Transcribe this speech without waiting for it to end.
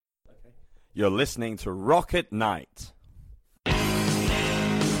You're listening to Rocket Night.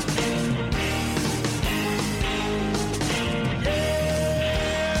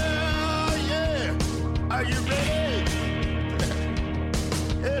 Are you ready?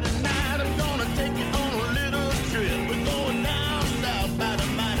 Tonight I'm gonna take you on a little trip. We're going down south by the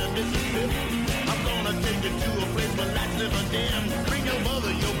mighty Mississippi. I'm gonna take you to a place where lights never dim. Bring your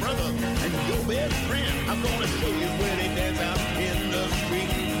mother, your brother, and your best friend. I'm gonna show you where they dance out in the street.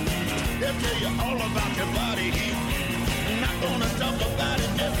 They'll tell you all about your body heat. I'm not gonna talk about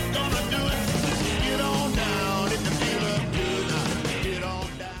it, just gonna do it. Get on down, if you feel up good, get on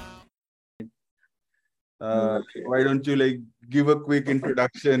down. Why don't you like give a quick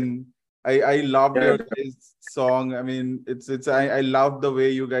introduction? I loved your guys' song. I mean, I love the way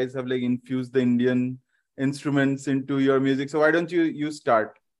you guys have like infused the Indian instruments into your music. So why don't you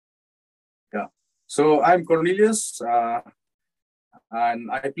start? Yeah. So I'm Cornelius,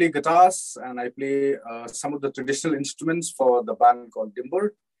 and I play guitars and I play some of the traditional instruments for the band called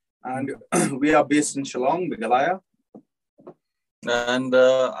DYMBUR, and we are based in Shillong, Meghalaya. And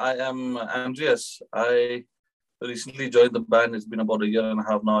I am Andreas. I recently joined the band. It's been about a year and a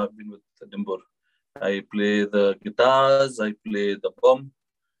half now. I've been with DYMBUR. I play the guitars, I play the bum,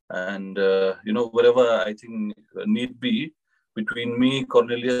 and wherever I think need be, between me,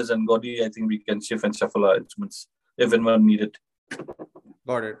 Cornelius, and Gaudi, I think we can shift and shuffle our instruments if and when needed.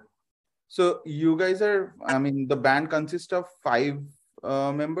 Got it. So you guys are, I mean, the band consists of 5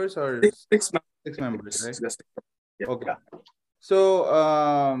 members or six members, right? Yes. Yeah. Okay. So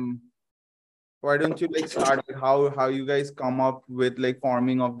why don't you like start with how you guys come up with like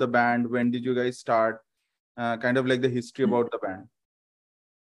forming of the band? When did you guys start? Kind of like the history about the band.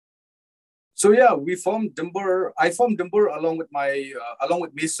 So yeah, we formed DYMBUR. I formed DYMBUR along with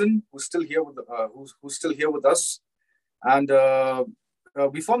Mason, who's still here with us, and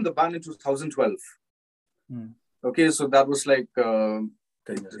we formed the band in 2012. Okay, so that was like 10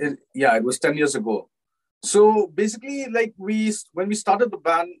 years. It was 10 years ago. So basically, like when we started the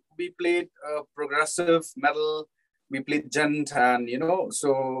band, we played progressive metal, we played gent, and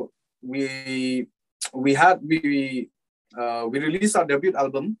so we released our debut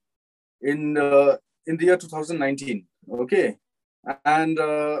album in the year 2019. Okay, and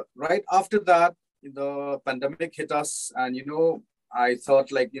right after that, the pandemic hit us, and I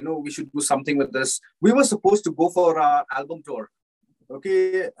thought like we should do something with this. We were supposed to go for our album tour.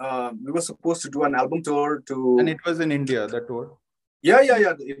 Okay, we were supposed to do an album tour and it was in India, the tour. Yeah.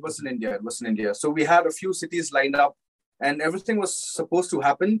 It was in India. So we had a few cities lined up, and everything was supposed to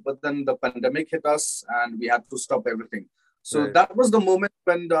happen, but then the pandemic hit us, and we had to stop everything. So That was the moment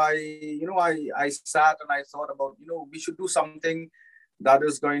when I sat and I thought about we should do something that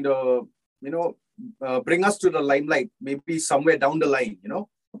is going to bring us to the limelight, maybe somewhere down the line.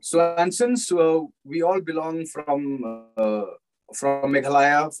 So and since we all belong from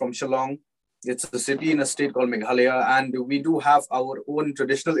Meghalaya, from Shillong. It's a city in a state called Meghalaya, and we do have our own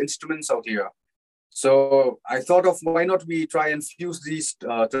traditional instruments out here. So I thought of why not we try and fuse these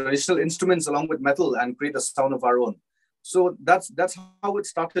traditional instruments along with metal and create a sound of our own. So that's how it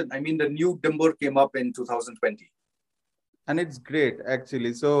started. I mean, the new DYMBUR came up in 2020. And it's great,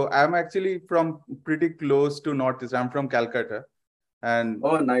 actually. So I'm actually from pretty close to Northeast. I'm from Calcutta. And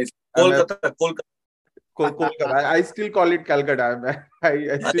oh, nice. Kolkata. I still call it Calcutta.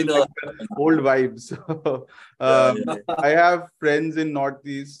 I still like the old vibes. So, I have friends in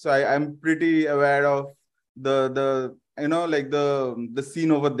Northeast, so I'm pretty aware of the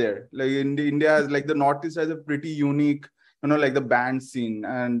scene over there. Like India has like the Northeast has a pretty unique, like the band scene,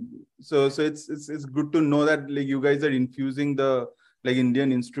 and so it's good to know that like you guys are infusing the like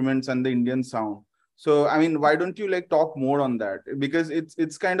Indian instruments and the Indian sound. So, I mean, why don't you like talk more on that? Because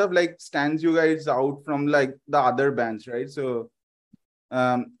it's kind of like stands you guys out from like the other bands, right? So,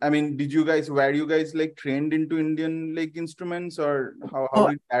 I mean, were you guys like trained into Indian like instruments, or how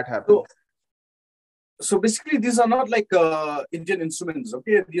did that happen? So basically, these are not like Indian instruments,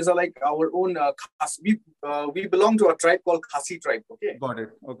 okay? These are like our own. We belong to a tribe called Khasi tribe, okay? Got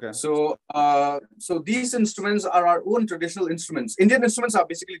it. Okay. So these instruments are our own traditional instruments. Indian instruments are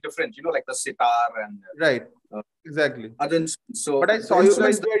basically different, like the sitar and right. Exactly. Other instruments. So, but I saw you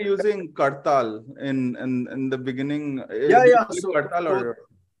guys were using kartal in the beginning. So kartal or.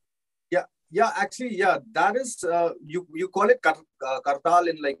 Actually, that is you call it kartal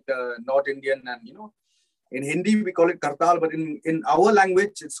in like North Indian, and in Hindi we call it kartal, but in our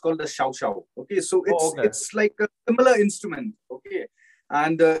language it's called the shao shao. Okay, so it's like a similar instrument. Okay,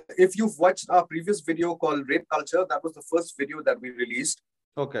 and if you've watched our previous video called Rape Culture, that was the first video that we released.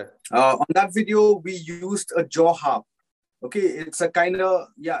 Okay. On that video we used a jaw harp. Okay, it's a kind of,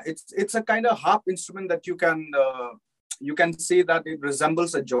 it's a kind of harp instrument that you can say that it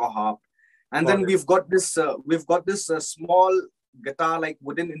resembles a jaw harp. And then we've got this small guitar like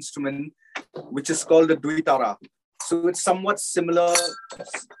wooden instrument which is called the duitara. So it's somewhat similar.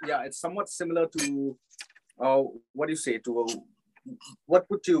 Yeah, it's somewhat similar to what do you say to what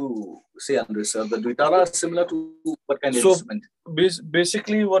would you say, Andres? The duitara is similar to what kind of instrument?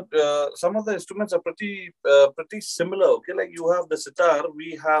 Basically, what some of the instruments are pretty similar. Okay, like you have the sitar,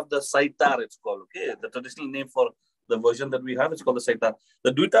 we have the saitar. It's called, okay. The traditional name for the version that we have is called the saitar.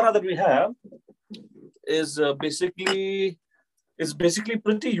 The duitara that we have is basically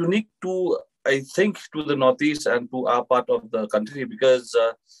pretty unique to, I think, to the Northeast and to our part of the country, because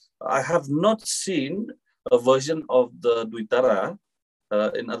I have not seen a version of the duitara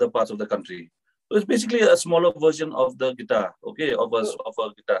in other parts of the country. So it's basically a smaller version of the guitar, okay, of a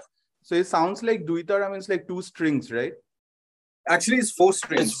guitar. So it sounds like duitara means like 2 strings, right? Actually, it's 4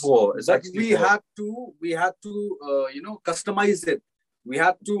 strings. It's 4. It's actually we had to customize it. We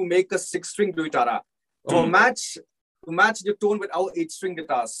had to make a 6-string duitara to match the tone with our 8-string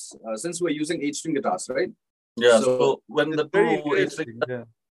guitars. Since we're using 8-string guitars, right? Yeah. So when the 2 8-string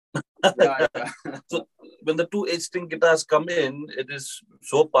so when the 2 8-string guitars come in, it is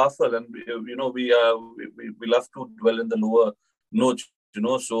so powerful, and we love to dwell in the lower notes,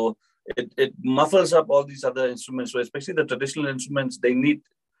 so it muffles up all these other instruments. So especially the traditional instruments, they need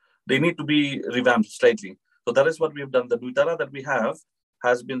to be revamped slightly. So that is what we have done. The duitara that we have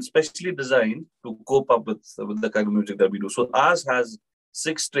has been specially designed to cope up with the kind of music that we do. So ours has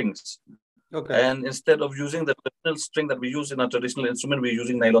 6 strings. Okay. And instead of using the traditional string that we use in our traditional instrument, we're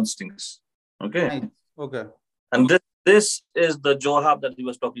using nylon strings. Okay. Nice. Okay. And this is the jaw harp that he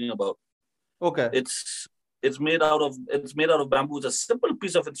was talking about. Okay. It's made out of bamboo. It's a simple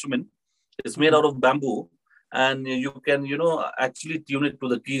piece of instrument. It's made out of bamboo, and you can actually tune it to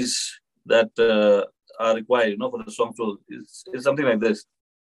the keys that are required for the song. So it's something like this.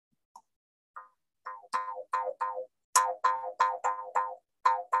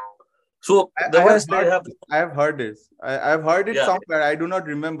 So I have heard this. I've heard it somewhere. I do not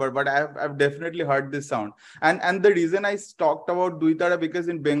remember, but I've definitely heard this sound. And the reason I talked about duitara, because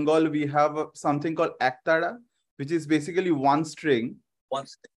in Bengal we have something called aktara, which is basically 1 string. One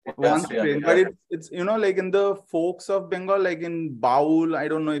string. But it's like in the folks of Bengal, like in Baul, I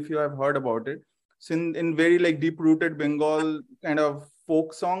don't know if you have heard about it. So in very like deep-rooted Bengal kind of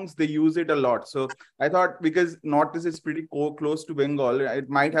folk songs, they use it a lot. So I thought, because Northeast is pretty close to Bengal, it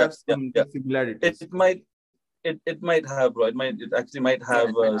might have some similarities. It might have, bro. It actually might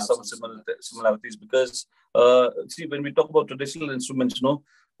have some similarities, because see, when we talk about traditional instruments,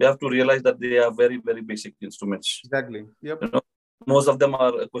 we have to realize that they are very, very basic instruments. Exactly. Yep. Most of them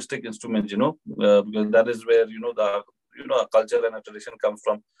are acoustic instruments, because that is where our culture and our tradition comes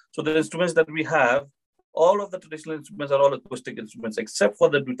from. So the instruments that we have, all of the traditional instruments are all acoustic instruments except for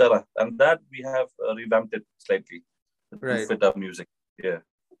the duitara, and that we have revamped it slightly to fit our music. Yeah.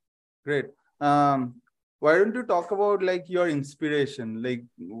 Great. Why don't you talk about like your inspiration, like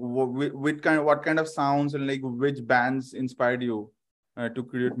what kind of sounds and like which bands inspired you to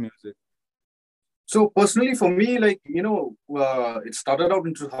create music? So personally, for me, it started out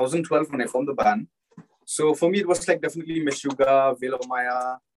in 2012 when I formed the band. So for me, it was like definitely Meshuggah, Veil of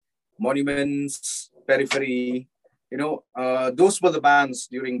Maya, Monuments, Periphery. Those were the bands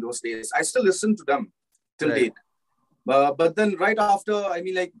during those days. I still listen to them till date. But then right after,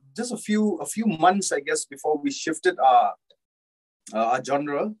 just a few months, I guess, before we shifted our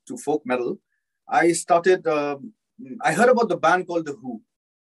genre to folk metal, I started. I heard about the band called The Who.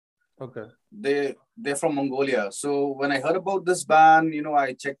 Okay. They're from Mongolia. So when I heard about this band,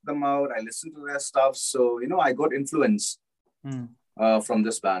 I checked them out. I listened to their stuff. So I got influence from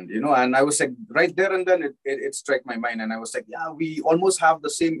this band. And I was like, right there and then it struck my mind, and I was like, yeah, we almost have the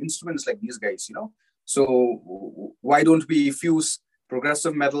same instruments like these guys. So why don't we fuse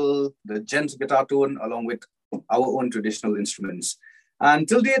progressive metal, the gent guitar tone, along with our own traditional instruments? And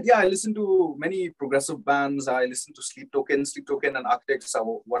till date, I listen to many progressive bands. I listen to Sleep Token. Sleep Token and Architects are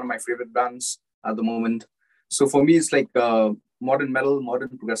one of my favorite bands at the moment. So for me, it's like modern metal, modern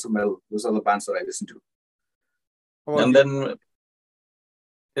progressive metal. Those are the bands that I listen to. And then,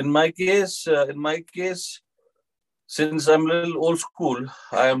 in my case, since I'm a little old school,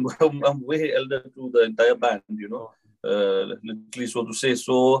 I'm way elder to the entire band. Literally, so to say.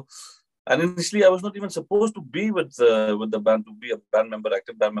 So. And initially, I was not even supposed to be with the band, to be a band member,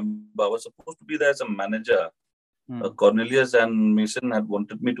 active band member. I was supposed to be there as a manager. Cornelius and Mason had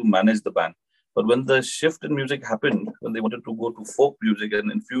wanted me to manage the band. But when the shift in music happened, when they wanted to go to folk music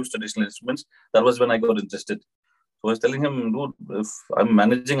and infuse traditional instruments, that was when I got interested. So I was telling him, dude, if I'm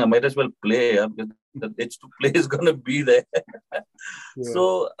managing, I might as well play, because the itch to play is gonna be there. Yeah.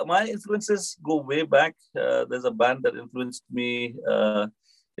 So my influences go way back. There's a band that influenced me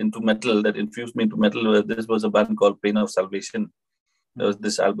into metal, that infused me into metal. This was a band called Pain of Salvation. There was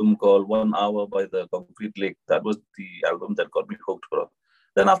this album called 1 Hour by the Concrete Lake. That was the album that got me hooked, bro.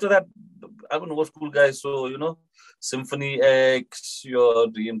 Then after that, I'm an old school guy, so Symphony X, your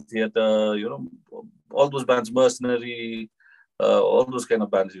Dream Theater, all those bands, Mercenary, all those kind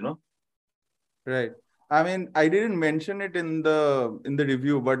of bands. Right. I mean, I didn't mention it in the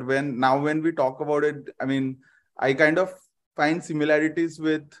review, but when we talk about it, I mean, I kind of find similarities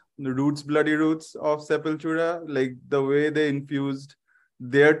with the Roots, Bloody Roots of Sepultura, like the way they infused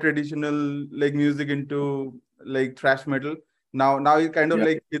their traditional like music into like thrash metal. Now it kind of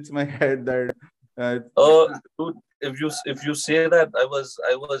like hits my head that Dude, if you say that, I was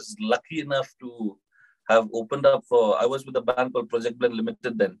lucky enough to have opened up for. I was with a band called Project Blend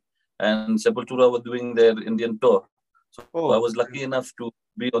Limited then, and Sepultura were doing their Indian tour. So I was lucky enough to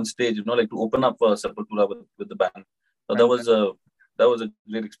be on stage, like to open up for Sepultura with the band. So that was a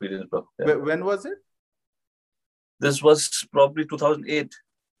great experience, bro. Yeah. When was it? This was probably 2008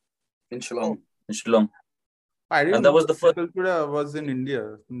 in Shillong. In Shillong. I didn't And that know was the first. Sepultura was in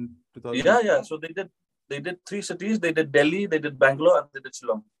India in 2000. Yeah. So they did 3 cities. They did Delhi, they did Bangalore, and they did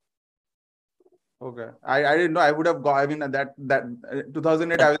Shillong. Okay, I didn't know. I would have gone. I mean, that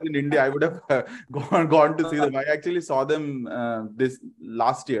 2008, I was in India. I would have gone to see them. I actually saw them this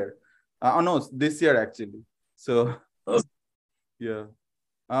last year. No, this year actually. So yeah.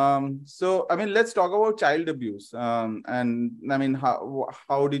 So I mean, let's talk about child abuse. And I mean,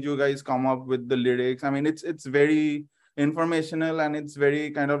 how did you guys come up with the lyrics? I mean, it's very informational and it's very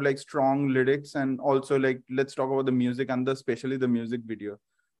kind of like strong lyrics, and also like let's talk about the music and especially the music video.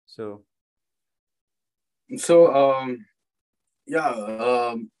 So when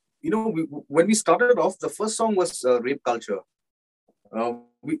we started off, the first song was rape culture.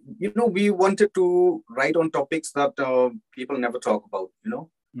 We wanted to write on topics that people never talk about.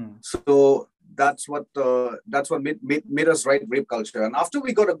 So that's what made us write rape culture. And after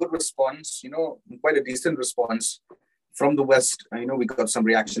we got a good response, quite a decent response from the West, we got some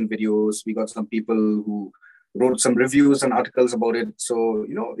reaction videos, we got some people who wrote some reviews and articles about it. So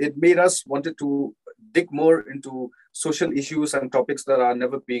it made us wanted to dig more into social issues and topics that are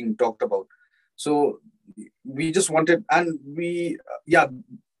never being talked about. So we just wanted, and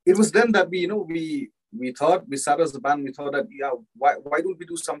it was then that we thought, we sat as a band, we thought that, why don't we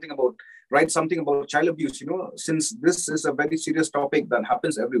write something about child abuse, since this is a very serious topic that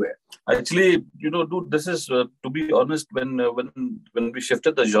happens everywhere. Actually, dude, this is, to be honest, when we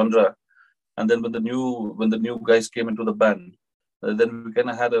shifted the genre, and then when the new guys came into the band, then we kind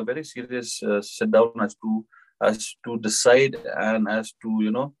of had a very serious sit down as to decide and as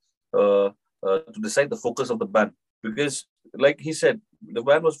to, to decide the focus of the band. Because like he said, the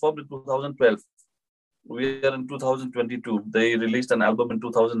band was formed in 2012. We are in 2022. They released an album in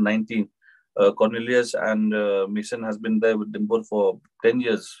 2019. Cornelius and Mason has been there with DYMBUR for 10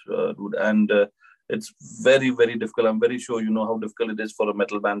 years, dude. And it's very, very difficult. I'm very sure you know how difficult it is for a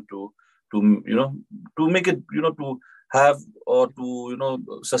metal band to make it, to have or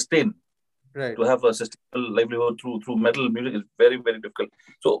to, sustain. Right. To have a sustainable livelihood through metal music is very, very difficult.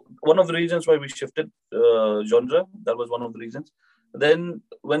 So one of the reasons why we shifted genre, that was one of the reasons. Then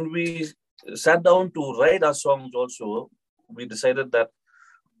when we sat down to write our songs also, we decided that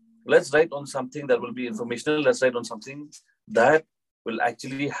let's write on something that will be informational. Let's write on something that will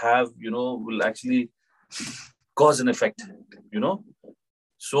actually have, will actually cause an effect,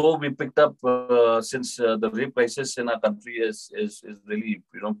 So we picked up, since the rape crisis in our country is really,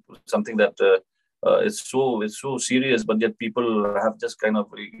 something that is so serious, but yet people have just kind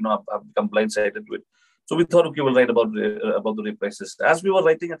of, have become blindsided to it. So we thought, okay, we'll write about the rape crisis. As we were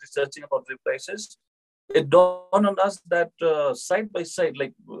writing and researching about rape crisis, it dawned on us that side by side,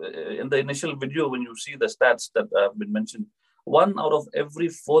 like in the initial video, when you see the stats that have been mentioned, 1 out of every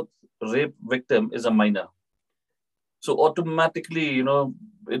 4th rape victim is a minor. So automatically,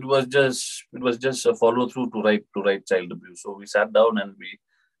 it was just a follow through to write child abuse. So we sat down and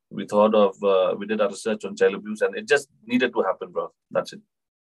we thought of we did our research on child abuse, and it just needed to happen, bro. That's it.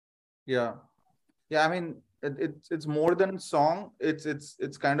 Yeah. I mean, it's more than song.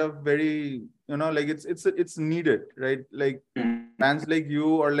 It's kind of very, like it's needed, right? Like bands like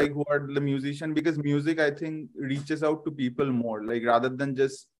you or like who are the musician, because music, I think, reaches out to people more, like rather than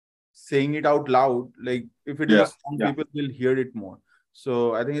just saying it out loud. Like if it is a song, people will hear it more.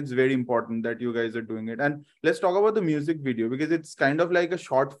 So I think it's very important that you guys are doing it. And let's talk about the music video, because it's kind of like a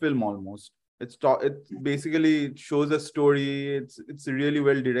short film almost. It basically shows a story. It's really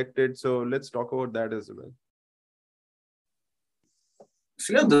well directed. So let's talk about that as well.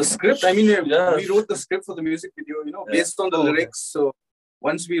 So yeah, the script. I mean, we wrote the script for the music video, based on the lyrics. So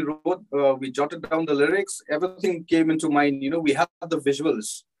once we wrote, we jotted down the lyrics. Everything came into mind. We have the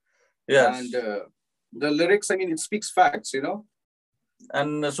visuals. Yes. And the lyrics. I mean, it speaks facts.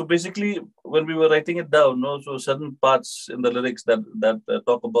 And so basically, when we were writing it down, so certain parts in the lyrics that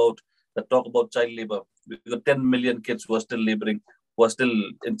talk about child labor. We've got 10 million kids who are still laboring, who are still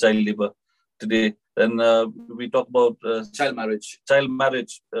in child labor today. Then we talk about child marriage,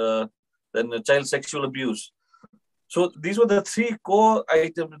 then child sexual abuse. So these were the three core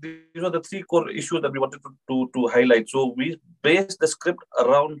items. These were the three core issues that we wanted to highlight. So we based the script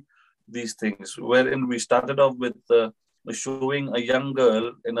around these things, wherein we started off with showing a young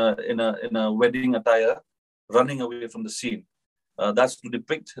girl in a wedding attire running away from the scene. That's to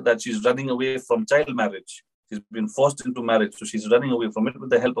depict that she's running away from child marriage. She's been forced into marriage, so she's running away from it with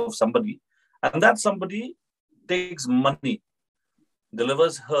the help of somebody. And that somebody takes money,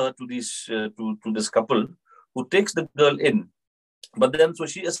 delivers her to this couple who takes the girl in. But then, so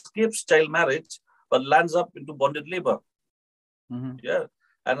she escapes child marriage, but lands up into bonded labor. Mm-hmm. Yeah.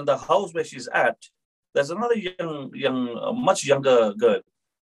 And in the house where she's at, there's another much younger girl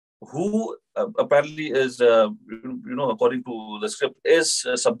who apparently is, according to the script, is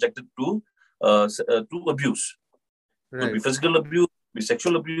subjected to abuse. Right. Could be physical abuse, be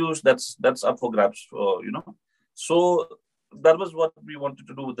sexual abuse. That's up for grabs. So that was what we wanted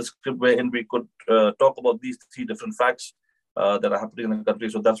to do with the script, wherein we could talk about these three different facts that are happening in the country.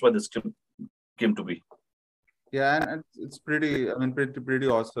 So that's why the script came to be. Yeah, and it's pretty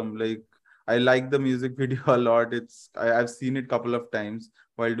awesome. Like, I like the music video a lot. I've seen it a couple of times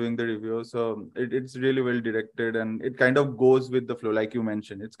while doing the review. So it's really well directed, and it kind of goes with the flow, like you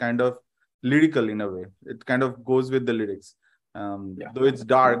mentioned. It's kind of lyrical in a way. It kind of goes with the lyrics. Though it's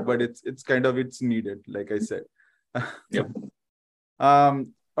dark, but it's needed, like I said. Yep. All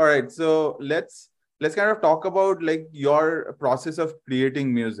right. So let's kind of talk about like your process of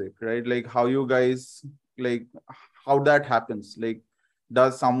creating music, right? Like how you guys, like how that happens. Like,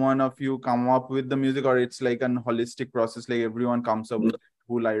 does someone of you come up with the music, or it's like an holistic process, like everyone comes up with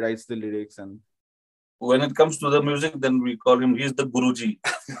who writes the lyrics? And when it comes to the music, then we call him, he's the Guruji.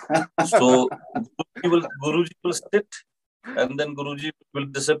 So Guruji will sit, and then Guruji will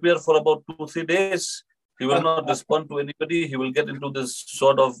disappear for about 2-3 days. He will not respond to anybody. He will get into this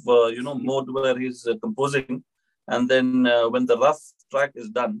sort of mode where he's composing, and then when the rough track is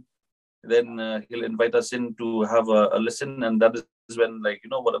done, then he'll invite us in to have a listen, and that is when,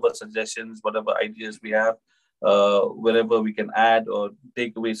 whatever suggestions, whatever ideas we have, wherever we can add or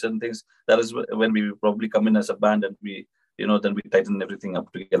take away certain things, that is when we probably come in as a band, and we then we tighten everything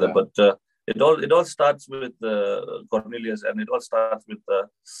up together. Yeah. But it all starts with Cornelius, and it all starts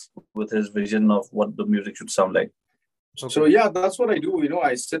with his vision of what the music should sound like. Okay. So yeah, that's what I do.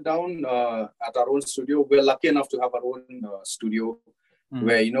 I sit down at our own studio. We're lucky enough to have our own studio.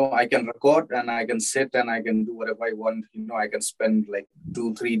 Where, I can record and I can sit and I can do whatever I want. I can spend like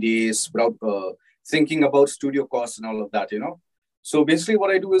 2-3 days without thinking about studio costs and all of that, So basically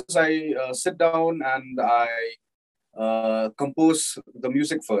what I do is I sit down and I compose the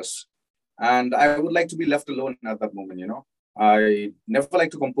music first. And I would like to be left alone at that moment, I never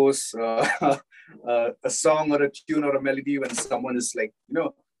like to compose a song or a tune or a melody when someone is like,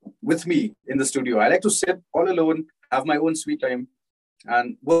 with me in the studio. I like to sit all alone, have my own sweet time,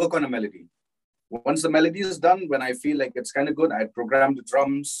 and work on a melody. Once the melody is done, when I feel like it's kind of good, I'd program the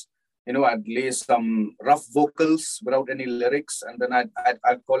drums, I'd lay some rough vocals without any lyrics, and then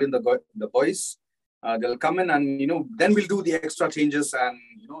I'd call in the boys. They'll come in, and then we'll do the extra changes and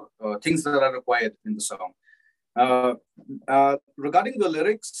things that are required in the song. Regarding the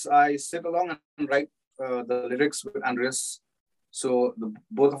lyrics, I sit along and write the lyrics with Andreas. So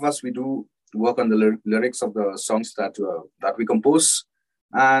both of us, we do work on the lyrics of the songs that we compose.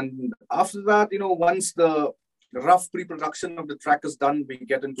 And after that, once the rough pre-production of the track is done, we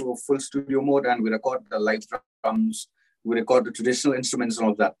get into a full studio mode and we record the live drums, we record the traditional instruments and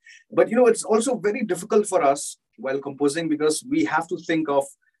all that. But, it's also very difficult for us while composing, because we have to think of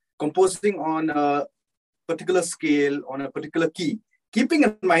composing on a particular scale, on a particular key, keeping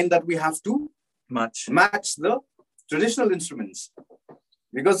in mind that we have to match the traditional instruments,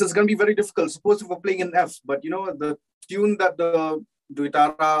 because it's going to be very difficult. Suppose if we're playing in F, but, the tune that the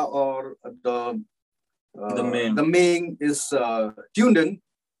Duitara or the main is tuned in,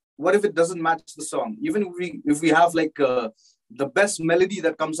 what if it doesn't match the song? Even if we have like the best melody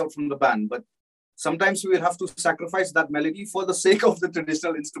that comes out from the band, but sometimes we will have to sacrifice that melody for the sake of the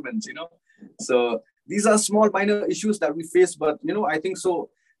traditional instruments, So these are small minor issues that we face, but I think so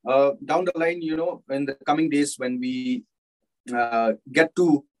down the line, in the coming days when we get to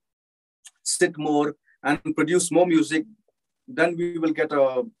sit more and produce more music, then we will get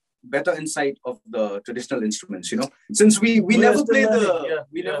a better insight of the traditional instruments, since we never play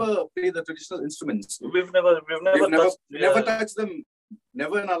never play the traditional instruments. We've never touched them,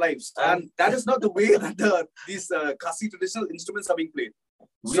 never in our lives, and that is not the way that these Khasi traditional instruments are being played.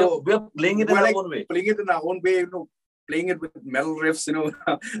 So we're playing it in our own way. Playing it in our own way, playing it with metal riffs,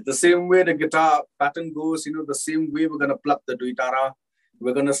 the same way the guitar pattern goes, the same way we're gonna pluck the duitara,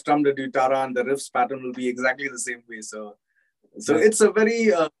 we're gonna strum the duitara, and the riffs pattern will be exactly the same way. So it's a very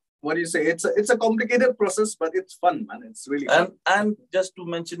it's a complicated process, but it's fun, man. It's really fun. And just to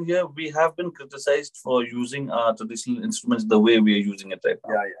mention here, we have been criticized for using our traditional instruments the way we are using it right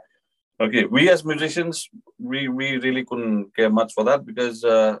now. Yeah. Okay, we as musicians, we really couldn't care much for that, because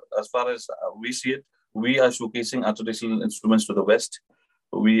as far as we see it, we are showcasing our traditional instruments to the West.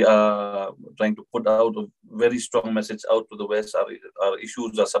 We are trying to put out a very strong message out to the West. Our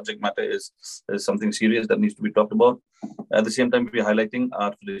issues, our subject matter is something serious that needs to be talked about. At the same time, we're highlighting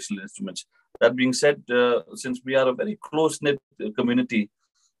our traditional instruments. That being said, since we are a very close-knit community,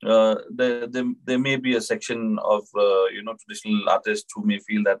 there may be a section of traditional artists who may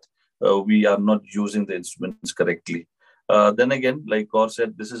feel that we are not using the instruments correctly. Then again, like Gaur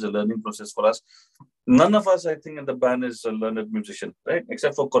said, this is a learning process for us. None of us, I think, in the band is a learned musician, right?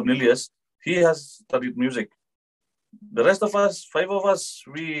 Except for Cornelius. He has studied music. The rest of us, 5 of us,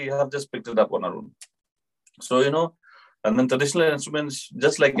 we have just picked it up on our own. So, and then traditional instruments,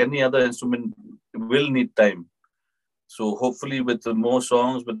 just like any other instrument, will need time. So hopefully with more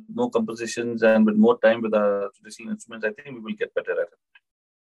songs, with more compositions, and with more time with our traditional instruments, I think we will get better at it.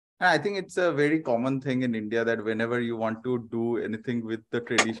 I think it's a very common thing in India that whenever you want to do anything with the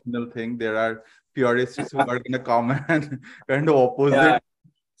traditional thing, there are purists who are going to come and kind of oppose it.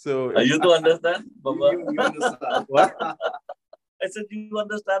 So you to understand, Baba? You understand. What? I said you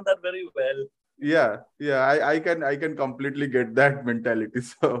understand that very well. Yeah, I can completely get that mentality.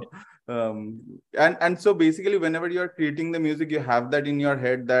 So and so basically, whenever you're creating the music, you have that in your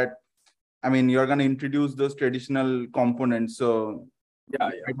head that, you're going to introduce those traditional components. So yeah,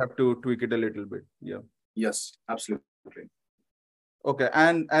 you might have to tweak it a little bit. Yeah. Yes, absolutely. Okay,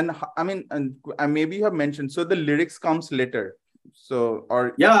 and maybe you have mentioned, so the lyrics comes later. So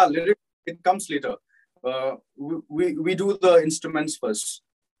lyrics, it comes later. We do the instruments first.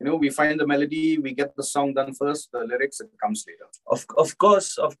 We find the melody, we get the song done first. The lyrics, it comes later. Of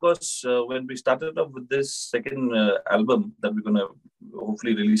course. When we started off with this second album that we're gonna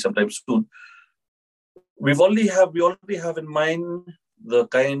hopefully release sometime soon, we already have in mind the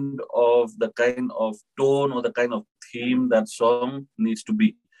kind of tone or the kind of theme that song needs to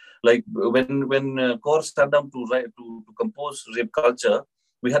be. Like when Kaur sat down to compose rape culture,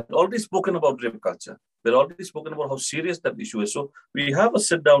 we had already spoken about rape culture. We had already spoken about how serious that issue is. So we have a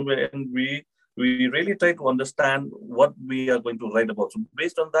sit down where and we really try to understand what we are going to write about. So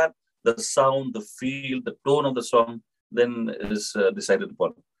based on that, the sound, the feel, the tone of the song then is decided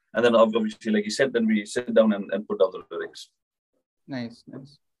upon. And then obviously, like you said, then we sit down and put down the lyrics. Nice.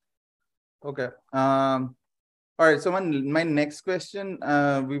 Okay. All right. So my next question,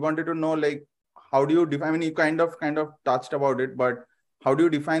 we wanted to know, like, how do you define? You kind of touched about it, but how do you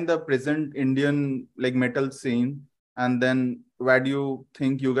define the present Indian metal scene? And then where do you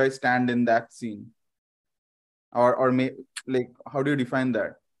think you guys stand in that scene? Or how do you define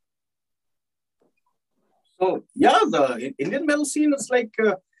that? So the Indian metal scene is I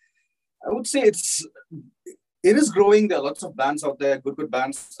would say it is growing. There are lots of bands out there, good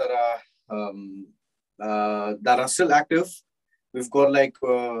bands that are still active. We've got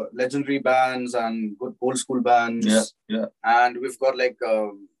legendary bands and good old school bands. Yeah. And we've got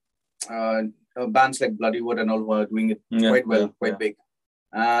bands like Bloodywood and all who are doing it quite well, quite big.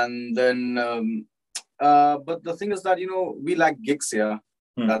 And then, but the thing is that, we lack gigs here.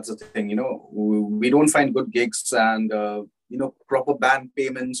 That's the thing, we don't find good gigs and, proper band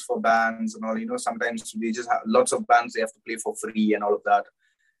payments for bands and all, sometimes we just have lots of bands, they have to play for free and all of that.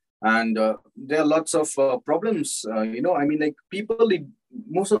 And there are lots of problems, people,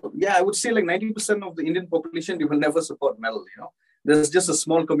 I would say 90% of the Indian population, they will never support metal, There's just a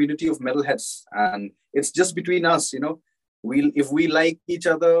small community of metalheads and it's just between us, if we like each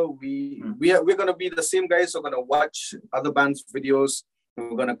other, we're going to be the same guys who are going to watch other bands' videos.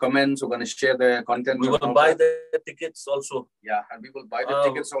 who are going to comment, who are going to share their content. We will buy the tickets also. Yeah, and we will buy the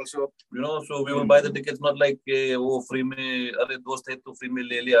tickets also. So we will buy the tickets, not like, free mein, dost hai to free mein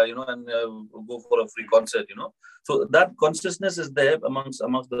le liya, and go for a free concert, So that consciousness is there amongst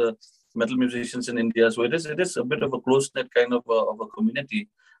the metal musicians in India. So it is a bit of a close-knit kind of a community.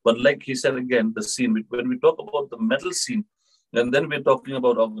 But like he said again, the scene, when we talk about the metal scene, and then we're talking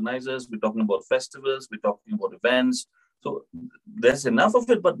about organizers, we're talking about festivals, we're talking about events. So there's enough of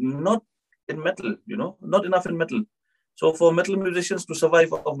it, but not in metal, not enough in metal. So for metal musicians to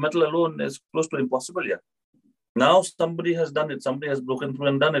survive of metal alone is close to impossible, yeah. Now somebody has done it, somebody has broken through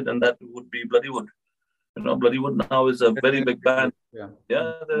and done it, and that would be Bloodywood. Bloodywood now is a very big band. Yeah,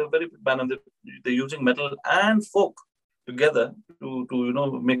 they're a very big band, and they're using metal and folk together to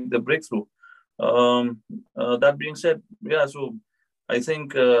make the breakthrough. That being said, yeah, so I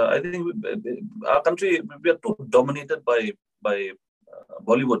think our country, we are too dominated by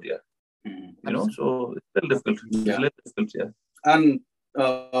Bollywood, yeah. So it's a little difficult. Yeah. It's a little difficult, yeah. And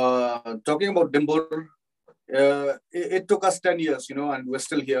talking about DYMBUR, it took us 10 years, and we're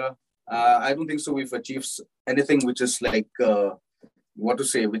still here. I don't think so we've achieved anything which is like,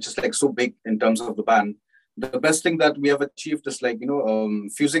 which is like so big in terms of the band. The best thing that we have achieved is like,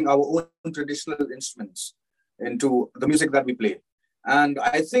 fusing our own traditional instruments into the music that we play. And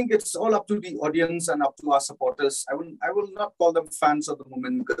I think it's all up to the audience and up to our supporters. I will not call them fans at the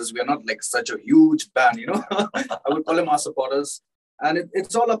moment because we are not like such a huge band, I would call them our supporters. And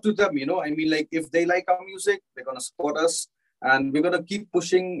it's all up to them, I mean, like if they like our music, they're going to support us, and we're going to keep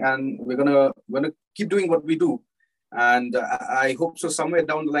pushing, and we're going to keep doing what we do. And I hope so somewhere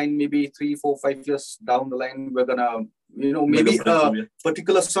down the line, maybe 3, 4, 5 years down the line, we're going to, maybe a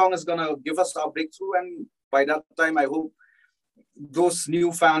particular song is going to give us our breakthrough. And by that time, I hope those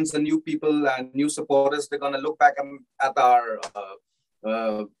new fans and new people and new supporters, they're going to look back at our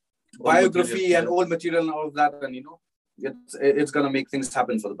biography and old material and all of that. And, it's going to make things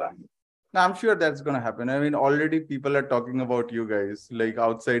happen for the band. I'm sure that's going to happen. I mean, already people are talking about you guys, like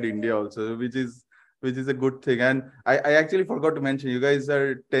outside India also, which is a good thing. And I actually forgot to mention, you guys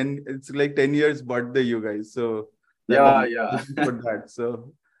are 10, it's like 10 years birthday, you guys. So yeah. For that.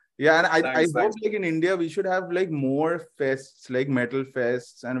 So yeah, and I hope like in India, we should have like more fests, like metal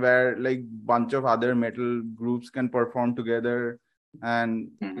fests, and where like bunch of other metal groups can perform together. And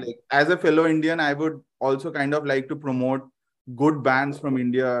like as a fellow Indian, I would also kind of like to promote good bands from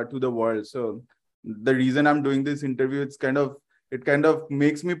India to the world. So the reason I'm doing this interview, it kind of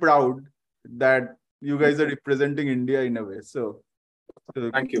makes me proud that you guys are representing India in a way. So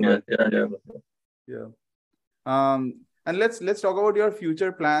thank you, man. Yeah. And let's talk about your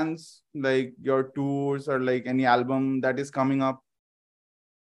future plans, like your tours or like any album that is coming up.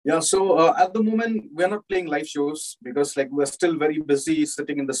 Yeah, so at the moment, we're not playing live shows because like we're still very busy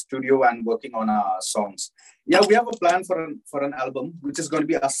sitting in the studio and working on our songs. Yeah, we have a plan for an album, which is going to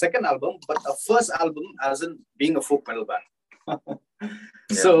be our second album, but our first album as in being a folk metal band.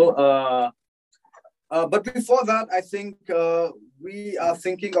 So, but before that, I think we are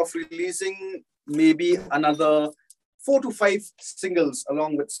thinking of releasing maybe another 4 to 5 singles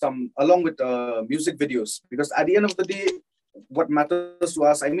along with music videos, because at the end of the day, what matters to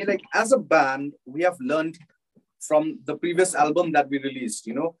us, I mean, like as a band, we have learned from the previous album that we released,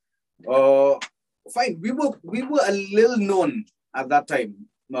 fine, we were a little known at that time,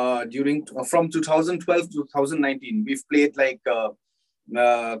 from 2012 to 2019. We've played like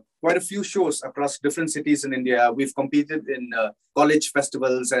quite a few shows across different cities in India. We've competed in college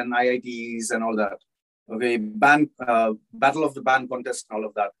festivals and IITs and all that. Okay, band battle of the band contest and all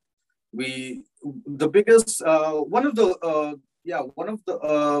of that. The biggest one of the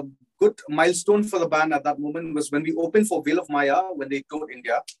good milestone for the band at that moment was when we opened for Veil of Maya when they toured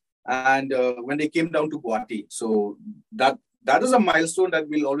India, and when they came down to Guwahati. So that is a milestone that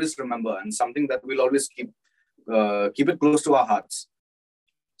we'll always remember, and something that we'll always keep it close to our hearts.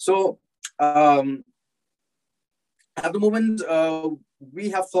 So at the moment,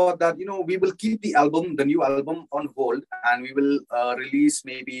 we have thought that, we will keep the new album on hold, and we will release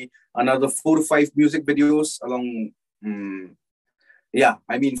maybe another 4 to 5 music videos along.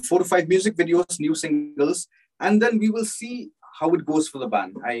 4 to 5 music videos, new singles, and then we will see how it goes for the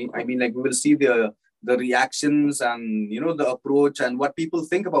band. I mean, like we will see the reactions and, the approach and what people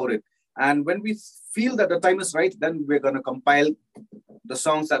think about it. And when we feel that the time is right, then we're going to compile the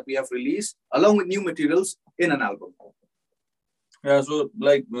songs that we have released along with new materials in an album. Yeah, so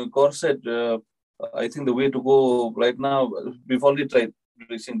like Kaur said, I think the way to go right now, we've already tried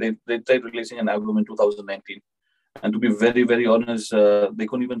releasing, they tried releasing an album in 2019. And to be very, very honest, they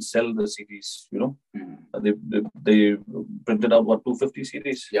couldn't even sell the CDs, you know. They printed out, what, 250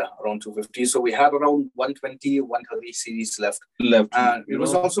 CDs? Yeah, around 250. So we had around 120, 130 CDs left. And it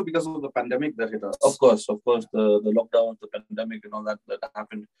was also because of the pandemic that hit us. Of course, the lockdown, the pandemic, and all that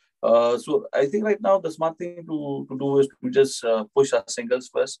happened. So I think right now the smart thing to do is to just push our singles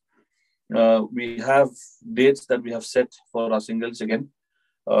first. We have dates that we have set for our singles again.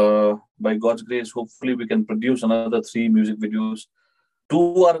 By God's grace, hopefully we can produce another 3 music videos.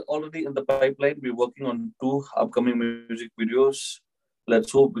 2 are already in the pipeline. We're working on 2 upcoming music videos.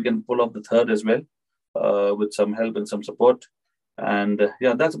 Let's hope we can pull off the 3rd as well, with some help and some support. And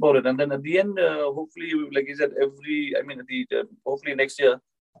yeah, that's about it. And then at the end, hopefully, like you said, hopefully next year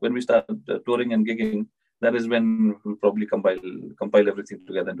when we start touring and gigging, that is when we'll probably compile everything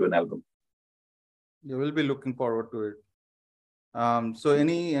together into an album. You will be looking forward to it. So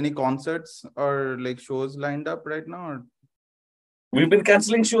any concerts or like shows lined up right now? Or? We've been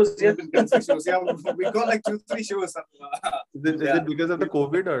canceling shows. Yeah, we got like 2-3 shows. Is it because of the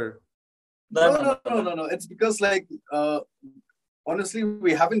COVID or? No. It's because like honestly,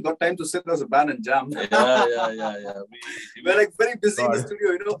 we haven't got time to sit as a band and jam. Yeah. We're like very busy in the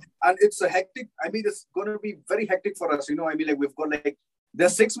studio, you know, and it's a hectic. I mean, it's gonna be very hectic for us, you know. I mean, like we've got like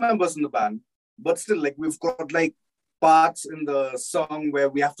there's 6 members in the band, but still, like we've got like parts in the song where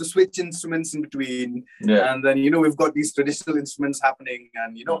we have to switch instruments in between, and then, you know, we've got these traditional instruments happening,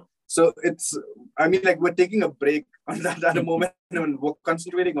 and you know, so it's, I mean, like we're taking a break on that at the moment, and we're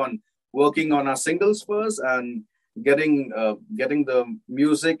concentrating on working on our singles first and getting the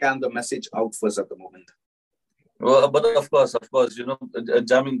music and the message out first at the moment. Well, but of course, you know,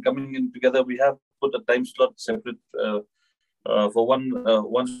 jamming, coming in together, we have put a time slot separate. For one,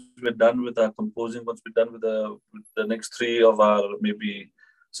 once we're done with our composing, once we're done with the next 3 of our maybe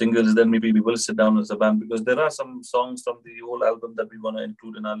singles, then maybe we will sit down as a band, because there are some songs from the whole album that we want to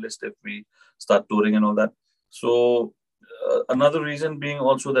include in our list if we start touring and all that. So another reason being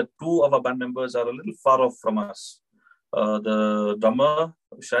also that 2 of our band members are a little far off from us. The drummer,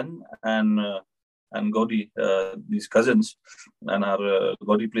 Shan, and Gaudi, these cousins, and our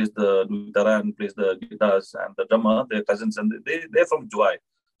Gaudi plays the guitar and plays the guitars, and the drummer, they're cousins, and they're from Juai.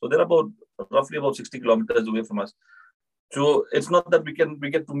 So they're roughly about 60 kilometers away from us. So it's not that we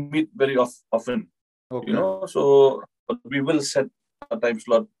get to meet very often, you know. So but we will set a time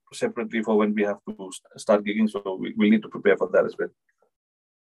slot separately for when we have to start gigging. So we need to prepare for that as well.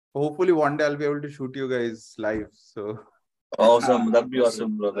 Hopefully one day I'll be able to shoot you guys live. So awesome, that'd be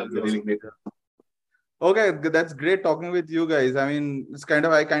awesome, bro. That'd be really great. Okay, that's great talking with you guys. I mean,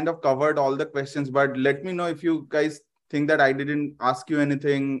 I kind of covered all the questions, but let me know if you guys think that I didn't ask you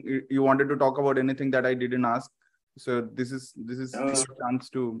anything, you wanted to talk about anything that I didn't ask. So this is a chance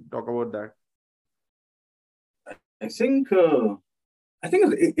to talk about that. I think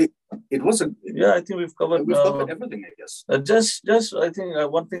it was a I think we've covered everything, I guess. Just I think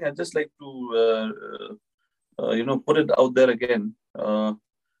one thing I'd just like to you know, put it out there again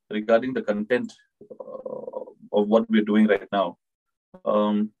regarding the content of what we're doing right now.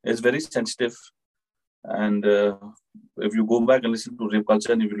 It's very sensitive, and if you go back and listen to rape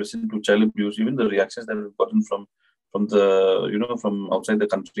culture, and if you listen to child abuse, even the reactions that we've gotten from the, you know, from outside the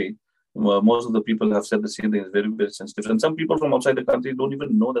country, most of the people have said the same thing. It's very, very sensitive, and some people from outside the country don't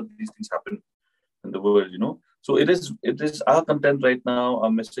even know that these things happen in the world, you know. So it is our content right now, our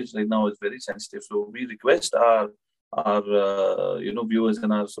message right now is very sensitive. So we request our you know, viewers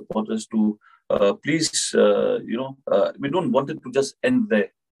and our supporters to please, you know, we don't want it to just end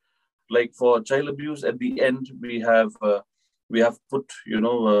there. Like for child abuse, at the end we have put, you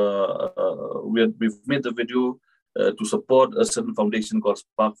know, we've made the video to support a certain foundation called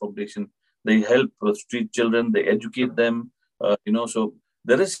Spark Foundation. They help street children, they educate them, you know. So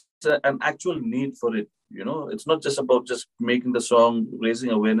there is an actual need for it. You know, it's not just about just making the song, raising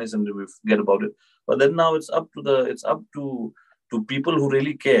awareness, and we forget about it. But then now it's up to people who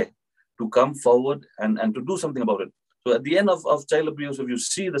really care to come forward and to do something about it. So at the end of child abuse, if you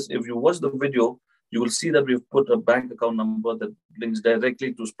see this, if you watch the video, you will see that we've put a bank account number that links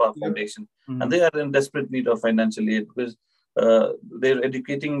directly to Spark Foundation, and they are in desperate need of financial aid because they're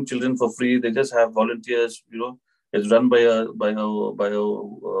educating children for free. They just have volunteers. You know, it's run by a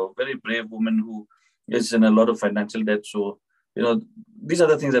very brave woman who is in a lot of financial debt. So, you know, these are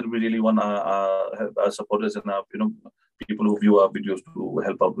the things that we really want our supporters and our, you know, people who view our videos to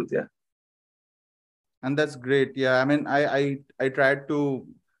help out with. Yeah. And that's great. Yeah, I mean, I tried to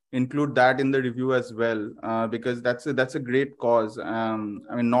include that in the review as well, because that's a great cause. I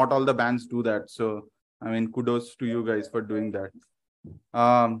mean, not all the bands do that. So, I mean, kudos to you guys for doing that.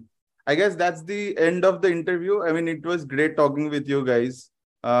 I guess that's the end of the interview. I mean, it was great talking with you guys.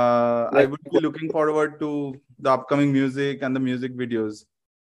 I would be looking forward to the upcoming music and the music videos.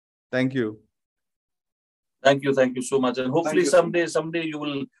 Thank you. Thank you so much. And hopefully someday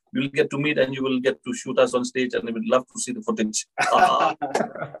you'll get to meet and you will get to shoot us on stage, and we would love to see the footage.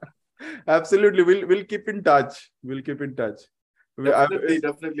 Absolutely. We'll keep in touch.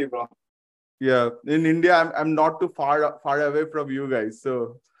 Definitely, bro. Yeah. In India, I'm not too far away from you guys.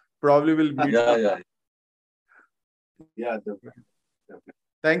 So probably we'll meet. Yeah. Yeah, definitely.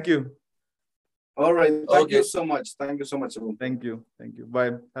 Thank you. All right. Thank you so much. Thank you so much, Arun. Thank you.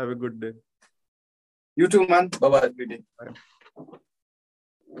 Bye. Have a good day. You too, man. Bye-bye. Bye.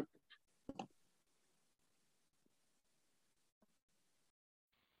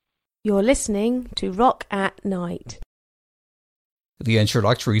 You're listening to Rock at Night. The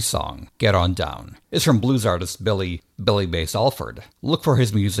introductory song, Get On Down, is from blues artist Billy Bass Alford. Look for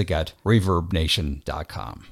his music at ReverbNation.com.